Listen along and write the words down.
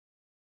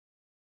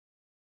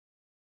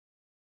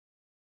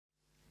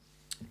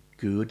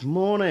Good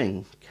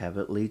morning, Kev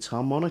at Leeds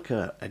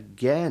Harmonica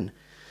again,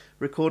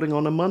 recording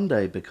on a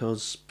Monday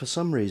because for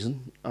some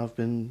reason I've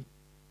been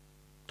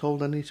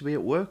told I need to be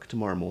at work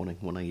tomorrow morning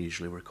when I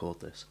usually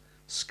record this.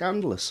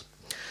 Scandalous.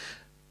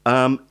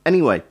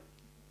 Anyway,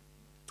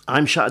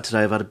 I'm shattered today.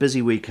 I've had a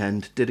busy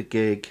weekend, did a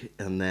gig,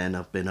 and then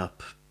I've been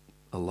up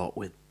a lot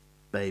with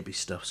baby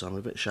stuff, so I'm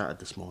a bit shattered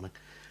this morning.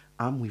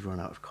 And we've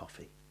run out of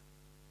coffee.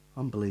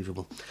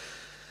 Unbelievable.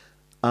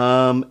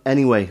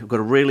 Anyway, I've got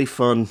a really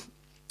fun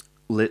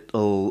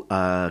little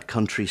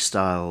country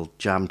style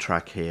jam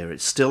track here.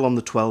 It's still on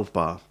the 12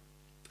 bar,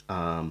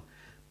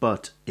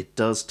 but it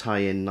does tie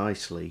in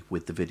nicely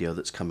with the video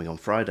that's coming on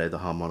Friday, the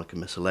Harmonica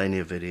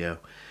Miscellanea video,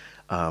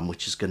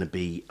 which is going to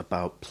be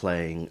about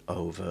playing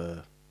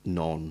over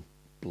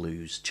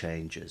non-blues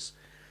changes,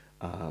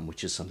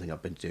 which is something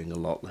I've been doing a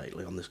lot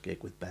lately on this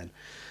gig with Ben.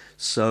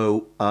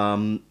 So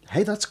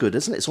hey, that's good,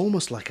 isn't it? It's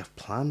almost like I've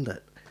planned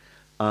it.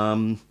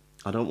 I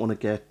don't want to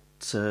get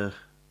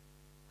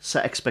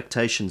set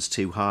expectations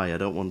too high. I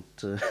don't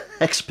want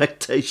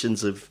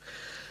expectations of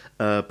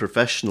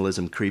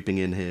professionalism creeping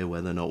in here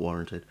where they're not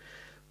warranted.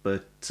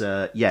 But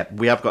yeah,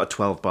 we have got a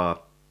 12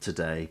 bar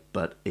today,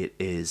 but it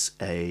is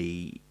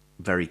a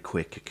very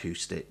quick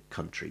acoustic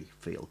country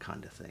feel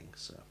kind of thing,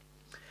 so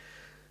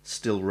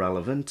still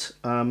relevant.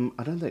 I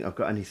don't think I've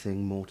got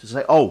anything more to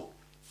say. Oh,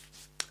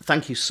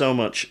 thank you so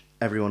much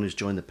everyone who's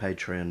joined the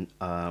Patreon.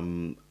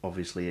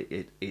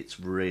 Obviously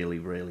it's really,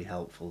 really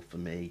helpful for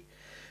me.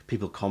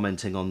 People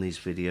commenting on these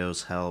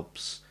videos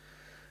helps,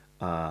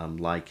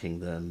 liking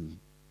them,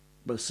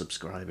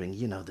 subscribing,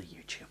 you know, the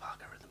YouTube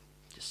algorithm.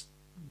 Just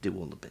do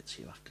all the bits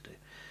you have to do. It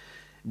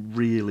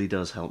really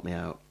does help me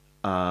out.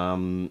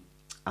 And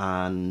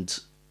I'm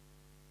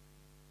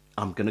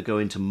going to go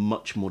into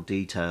much more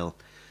detail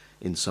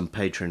in some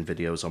Patreon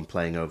videos on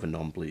playing over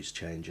non-blues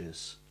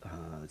changes.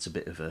 It's a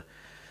bit of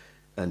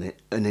an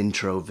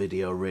intro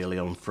video really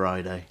on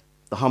Friday.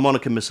 The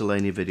Harmonica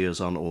Miscellanea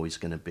videos aren't always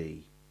going to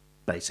be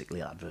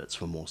basically adverts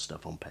for more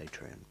stuff on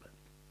Patreon, but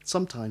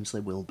sometimes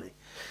they will be.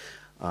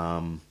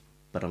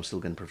 But I'm still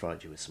going to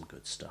provide you with some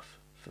good stuff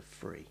for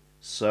free.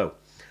 So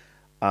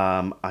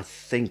I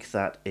think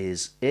that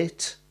is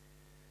it.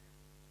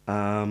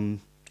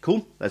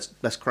 Cool.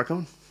 Let's crack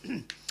on.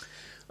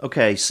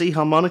 Okay, C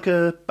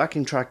harmonica,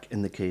 backing track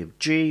in the key of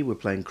G. We're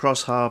playing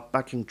cross harp.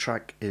 Backing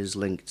track is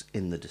linked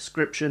in the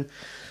description.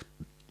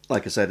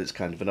 Like I said, it's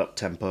kind of an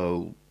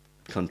up-tempo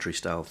country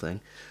style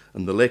thing,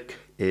 and the lick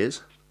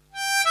is.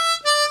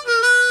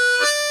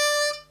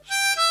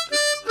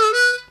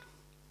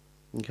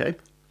 Okay.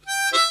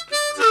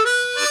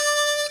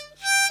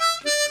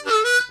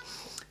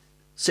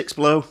 6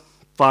 blow,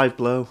 5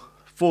 blow,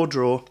 4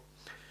 draw,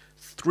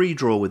 3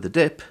 draw with the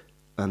dip,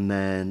 and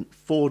then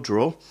 4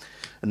 draw.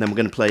 And then we're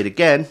going to play it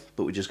again,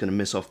 but we're just going to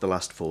miss off the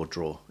last 4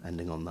 draw,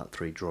 ending on that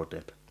 3 draw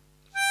dip.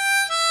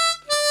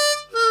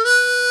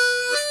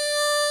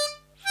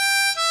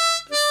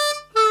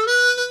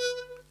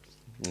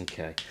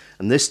 Okay,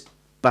 and this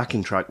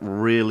backing track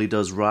really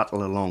does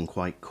rattle along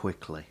quite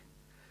quickly.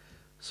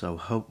 So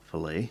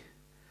hopefully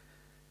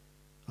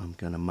I'm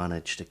going to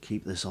manage to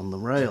keep this on the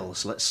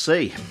rails. Let's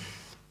see.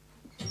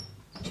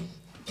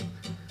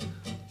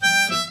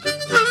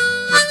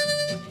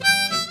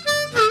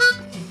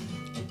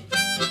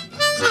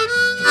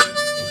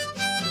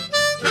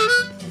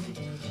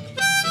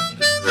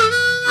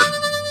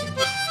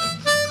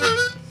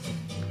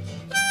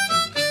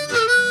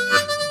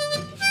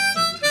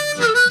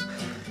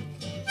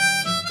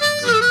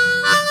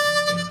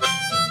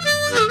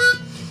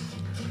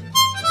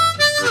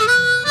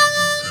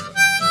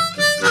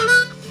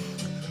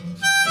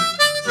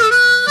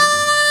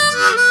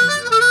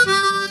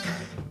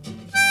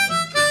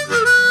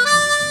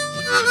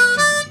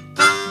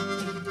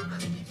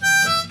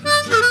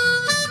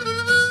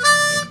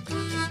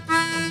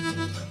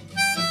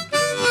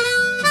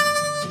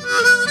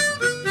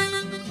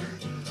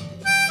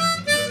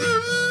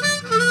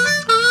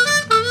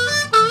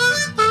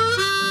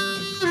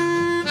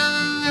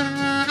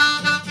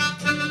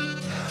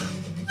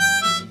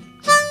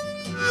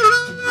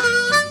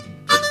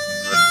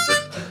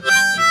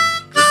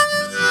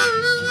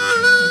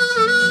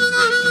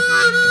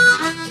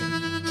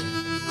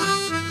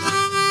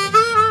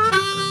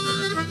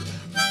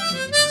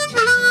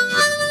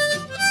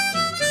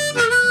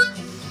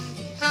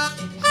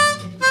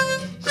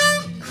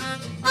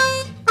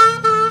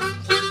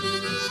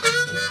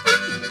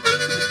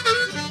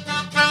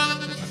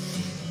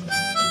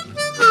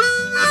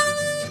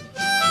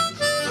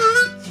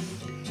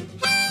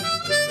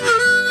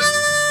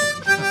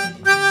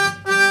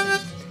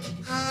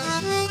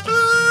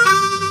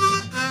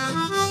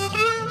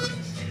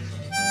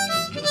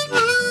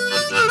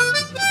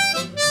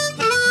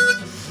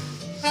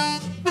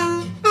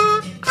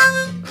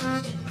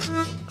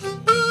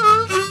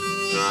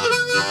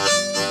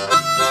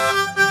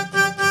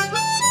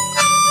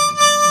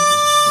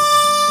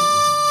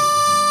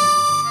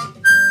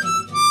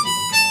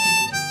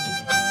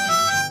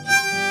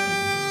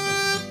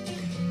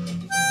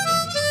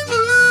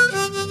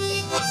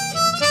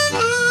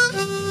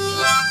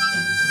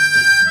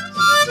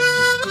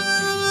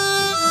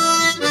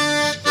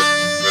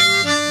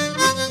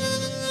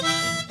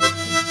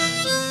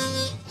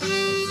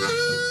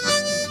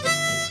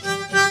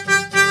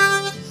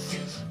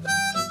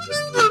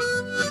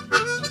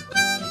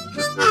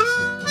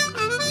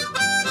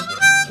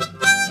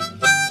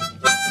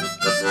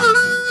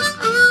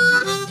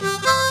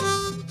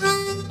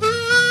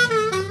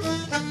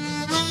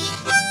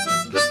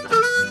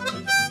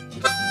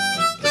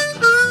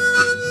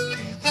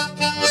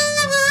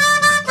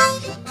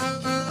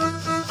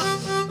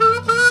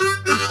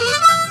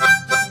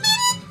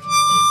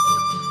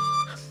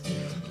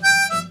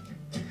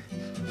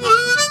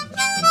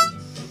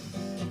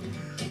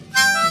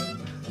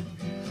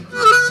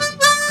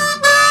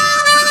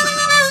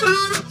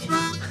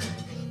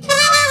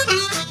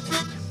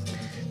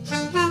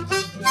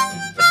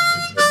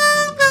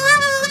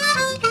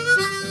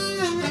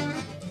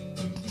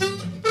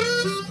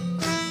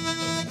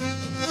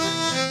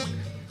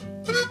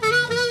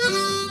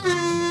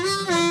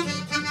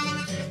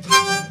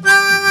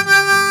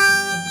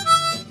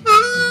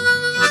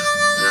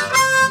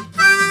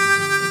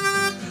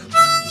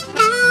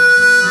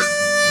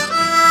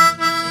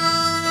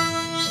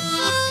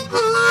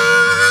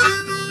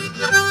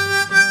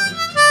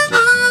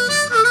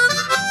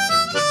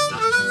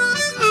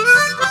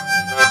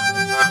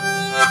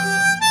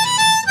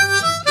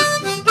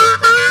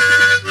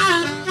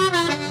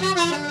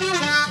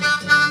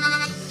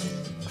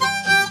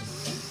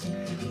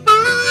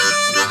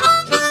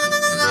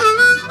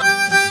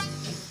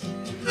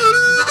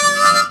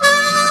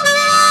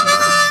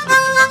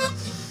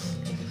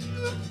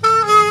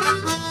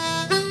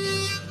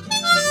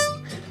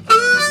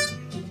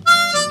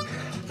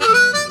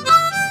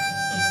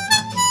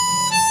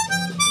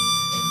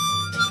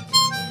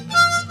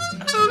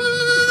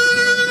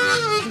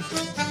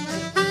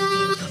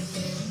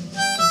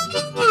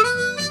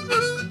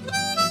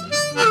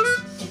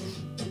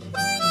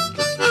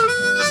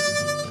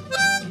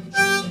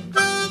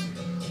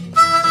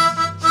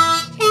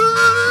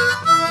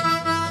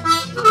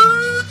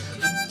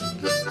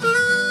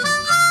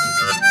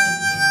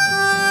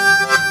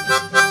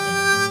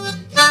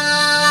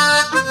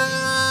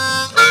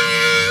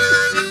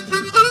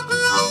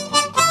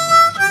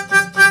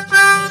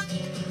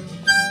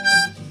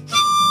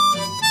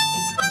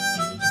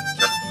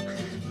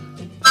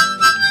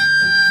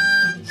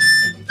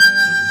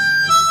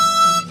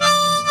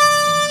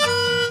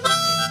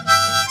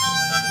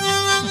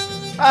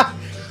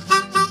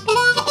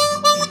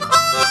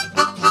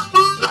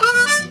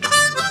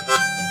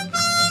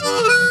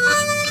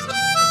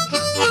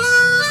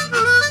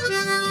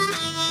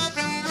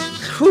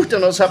 Don't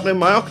know what's happening in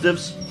my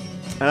octaves.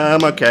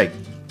 Okay.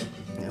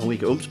 Here we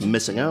go. Oops,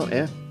 missing out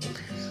here.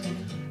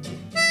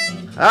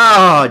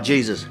 Ah,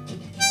 Jesus.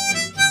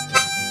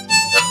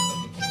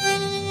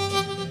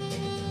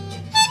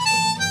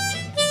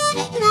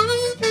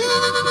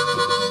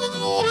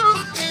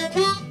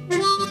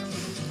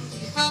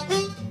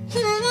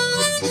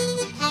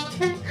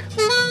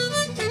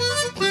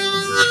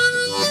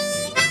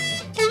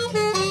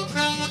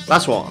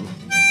 Last one.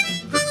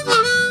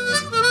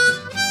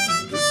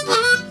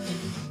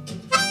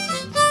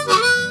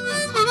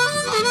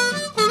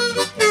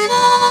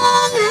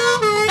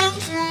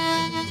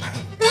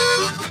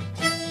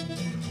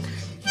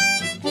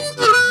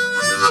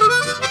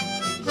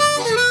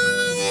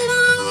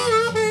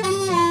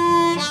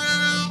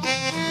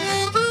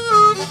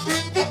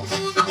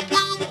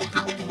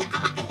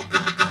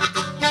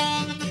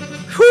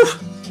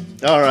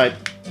 All right.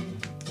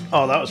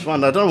 Oh, that was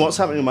fun. I don't know what's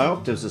happening in my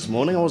octaves this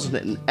morning. I wasn't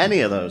hitting any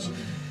of those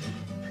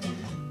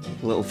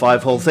little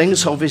 5-hole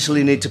things.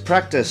 Obviously need to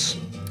practice.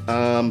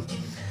 And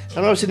I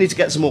obviously need to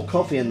get some more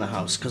coffee in the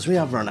house because we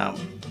have run out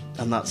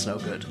and that's no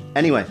good.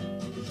 Anyway,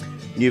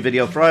 new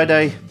video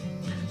Friday.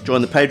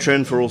 Join the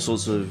Patreon for all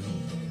sorts of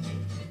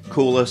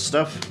cooler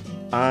stuff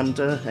and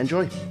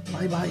enjoy.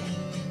 Bye bye.